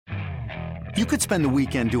You could spend the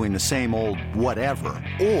weekend doing the same old whatever,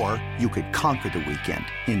 or you could conquer the weekend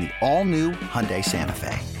in the all-new Hyundai Santa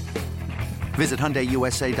Fe. Visit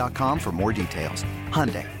HyundaiUSA.com for more details.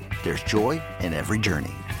 Hyundai, there's joy in every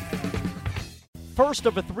journey. First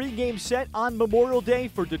of a 3-game set on Memorial Day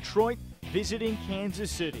for Detroit visiting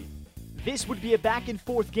Kansas City. This would be a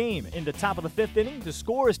back-and-forth game. In the top of the 5th inning, the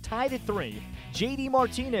score is tied at 3. J.D.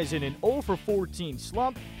 Martinez in an 0-for-14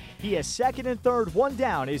 slump. He has second and third, one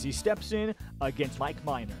down as he steps in against Mike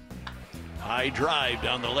Minor. High drive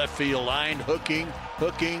down the left field line, hooking,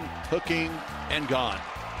 and gone.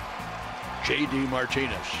 J.D.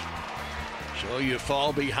 Martinez. So you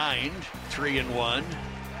fall behind 3-1.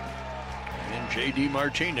 And J.D.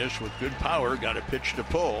 Martinez, with good power, got a pitch to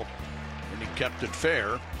pull, and he kept it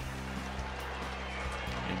fair.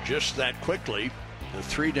 And just that quickly, the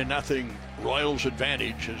 3-0 Royals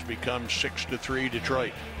advantage has become 6-3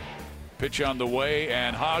 Detroit. Pitch on the way,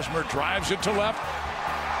 and Hosmer drives it to left,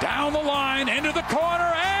 down the line, into the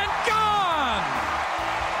corner, and gone!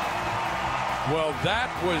 Well,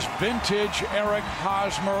 that was vintage Eric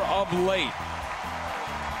Hosmer of late.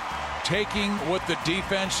 Taking what the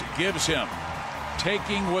defense gives him,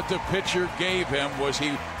 taking what the pitcher gave him, was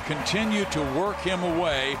he continued to work him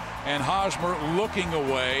away, and Hosmer looking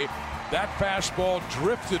away. That fastball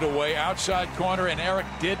drifted away outside corner, and Eric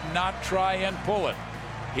did not try and pull it.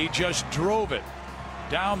 He just drove it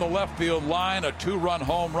down the left field line, a 2-run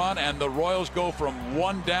home run, and the Royals go from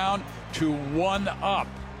 1 down to 1 up.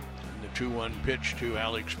 And the 2-1 pitch to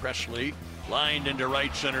Alex Presley, lined into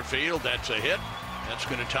right center field. That's a hit. That's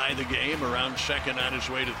going to tie the game. Around second on his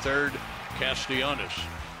way to third, Castellanos.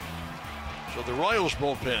 So the Royals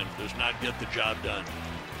bullpen does not get the job done.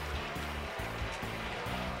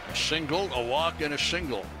 A single, a walk, and a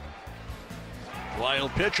single.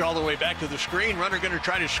 Wild pitch all the way back to the screen. Runner going to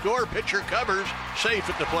try to score. Pitcher covers. Safe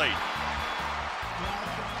at the plate.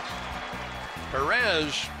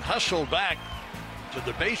 Perez hustled back to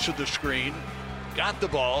the base of the screen. Got the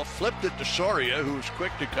ball. Flipped it to Soria, who was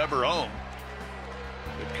quick to cover home.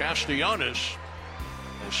 But Castellanos,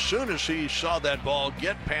 as soon as he saw that ball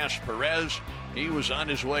get past Perez, he was on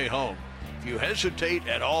his way home. If you hesitate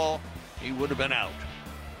at all, he would have been out.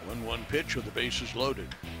 1-1 pitch with the bases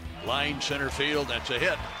loaded. Line center field, that's a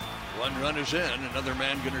hit. 1 run is in. Another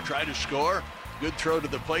man going to try to score. Good throw to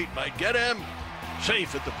the plate might get him.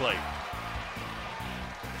 Safe at the plate.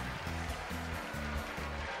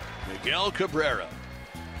 Miguel Cabrera.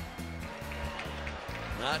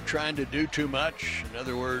 Not trying to do too much. In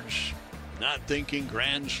other words, not thinking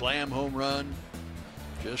grand slam home run.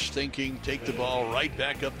 Just thinking take the ball right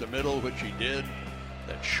back up the middle, which he did.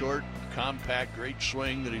 That short, compact, great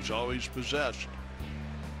swing that he's always possessed.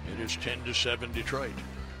 It is 10-7 Detroit.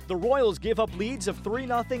 The Royals give up leads of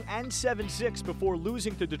 3-0 and 7-6 before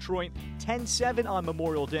losing to Detroit 10-7 on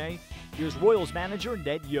Memorial Day. Here's Royals manager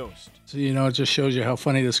Ned Yost. So, it just shows you how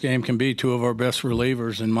funny this game can be. 2 of our best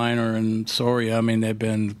relievers in Minor and Soria. I mean, they've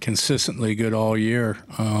been consistently good all year.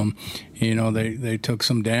 They took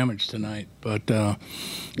some damage tonight. But,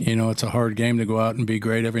 it's a hard game to go out and be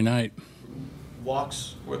great every night.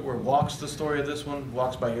 Walks, were walks the story of this one?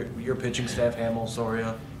 Walks by your pitching staff, Hamill,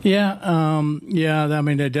 Soria? Yeah. I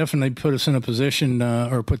mean, they definitely put us in a position,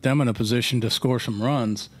 or put them in a position to score some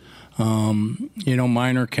runs.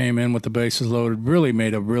 Minor came in with the bases loaded, really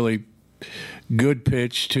made a really good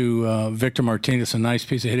pitch to Victor Martinez, a nice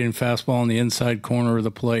piece of hitting fastball in the inside corner of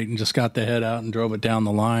the plate, and just got the head out and drove it down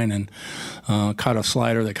the line, and caught a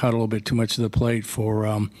slider that caught a little bit too much of the plate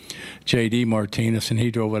for J.D. Martinez, and he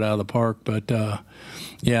drove it out of the park. But,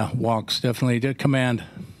 walks definitely did. Command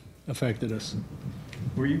affected us.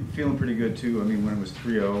 Were you feeling pretty good, too? I mean, when it was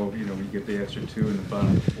 3-0, we get the extra 2 in the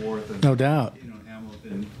bottom of the 4th. And, no doubt. Hamill's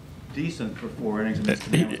been decent for 4 innings, and his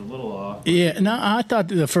command was a little off. Yeah, no, I thought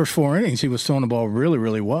the first 4 innings he was throwing the ball really,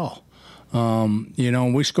 really well.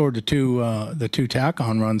 We scored the two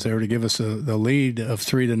tack-on runs there to give us the lead of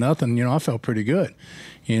 3-0. I felt pretty good.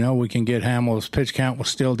 We can get Hamill's pitch count was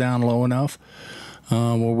still down low enough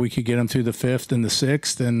where we could get him through the 5th and the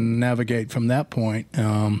 6th and navigate from that point.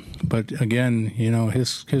 But again,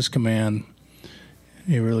 his command,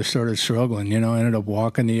 he really started struggling. Ended up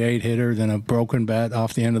walking the 8-hitter, then a broken bat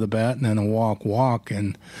off the end of the bat, and then a walk.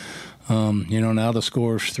 And, now the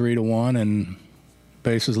score's 3-1 and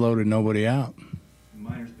bases loaded, nobody out.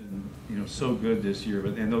 Minor's been, so good this year,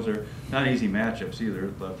 and those are not easy matchups either,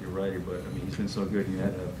 lefty or righty, but, I mean, he's been so good you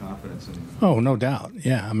had to have confidence in him. Oh, no doubt.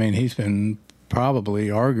 Yeah, I mean, he's been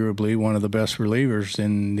arguably one of the best relievers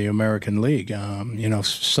in the American League.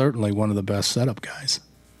 Certainly one of the best setup guys.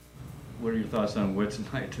 What are your thoughts on Witt's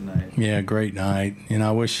night tonight? Yeah, great night.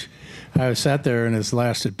 I wish I sat there in his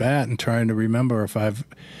last at bat and trying to remember if I've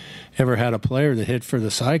ever had a player that hit for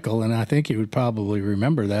the cycle, and I think he would probably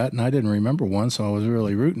remember that, and I didn't remember one, so I was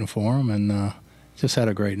really rooting for him, and just had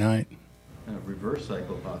a great night. And a reverse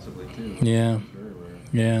cycle possibly, too. Yeah. Very rare.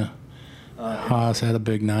 Yeah. Haas had a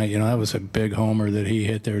big night. You know, that was a big homer that he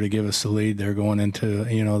hit there to give us the lead there going into,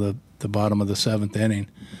 you know, the bottom of the 7th inning.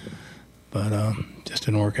 But just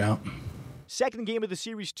didn't work out. Second game of the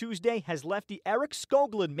series Tuesday has lefty Eric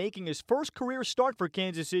Skoglund making his first career start for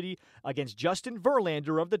Kansas City against Justin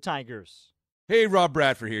Verlander of the Tigers. Hey, Rob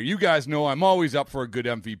Bradford here. You guys know I'm always up for a good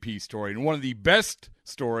MVP story, and one of the best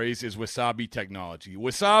stories is Wasabi Technology.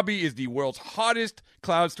 Wasabi is the world's hottest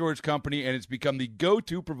cloud storage company, and it's become the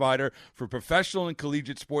go-to provider for professional and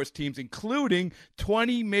collegiate sports teams, including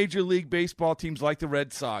 20 Major League Baseball teams like the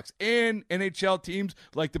Red Sox and NHL teams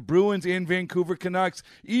like the Bruins and Vancouver Canucks.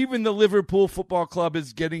 Even the Liverpool Football Club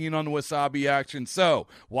is getting in on the Wasabi action. So,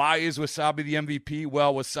 why is Wasabi the MVP?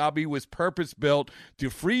 Well, Wasabi was purpose-built to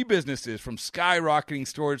free businesses from skyrocketing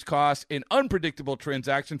storage costs and unpredictable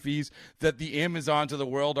transaction fees that the Amazons of the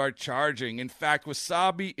world are charging. In fact,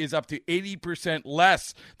 Wasabi is up to 80%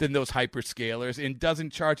 less than those hyperscalers and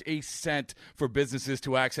doesn't charge a cent for businesses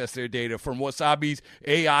to access their data. From Wasabi's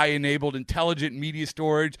AI-enabled intelligent media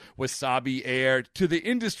storage, Wasabi Air, to the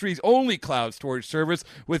industry's only cloud storage service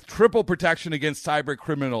with triple protection against cyber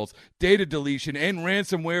criminals, data deletion, and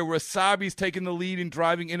ransomware, Wasabi's taken the lead in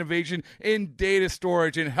driving innovation in data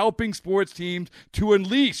storage and helping sports teams to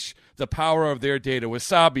unleash the power of their data.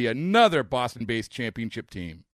 Wasabi, another Boston-based championship team.